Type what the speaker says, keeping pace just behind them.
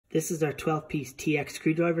This is our 12-piece TX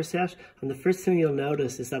screwdriver set, and the first thing you'll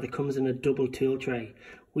notice is that it comes in a double tool tray.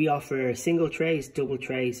 We offer single trays, double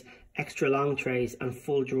trays, extra long trays and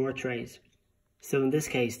full drawer trays. So in this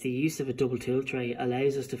case, the use of a double tool tray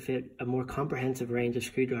allows us to fit a more comprehensive range of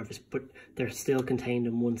screwdrivers, but they're still contained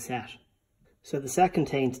in one set. So the set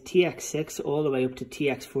contains TX6 all the way up to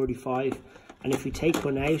TX45, and if we take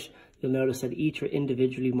one out, you'll notice that each are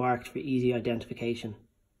individually marked for easy identification.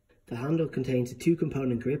 The handle contains a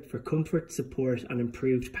 2-component grip for comfort, support and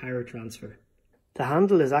improved power transfer. The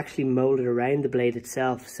handle is actually moulded around the blade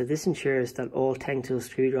itself, so this ensures that all Teng Tools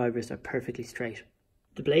screwdrivers are perfectly straight.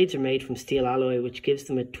 The blades are made from steel alloy, which gives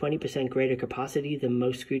them a 20% greater capacity than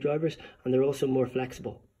most screwdrivers, and they're also more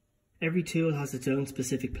flexible. Every tool has its own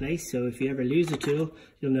specific place, so if you ever lose a tool,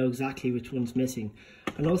 you'll know exactly which one's missing.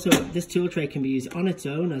 And also, this tool tray can be used on its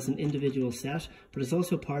own as an individual set, but it's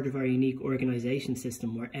also part of our unique organisation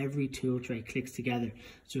system where every tool tray clicks together.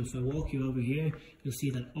 So if I walk you over here, you'll see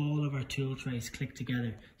that all of our tool trays click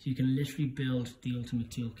together, so you can literally build the ultimate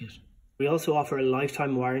toolkit. We also offer a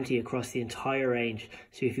lifetime warranty across the entire range,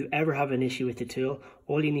 so if you ever have an issue with the tool,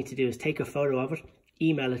 all you need to do is take a photo of it,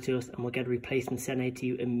 email it to us and we'll get a replacement sent out to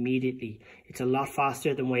you immediately. It's a lot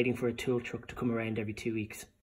faster than waiting for a tool truck to come around every 2 weeks.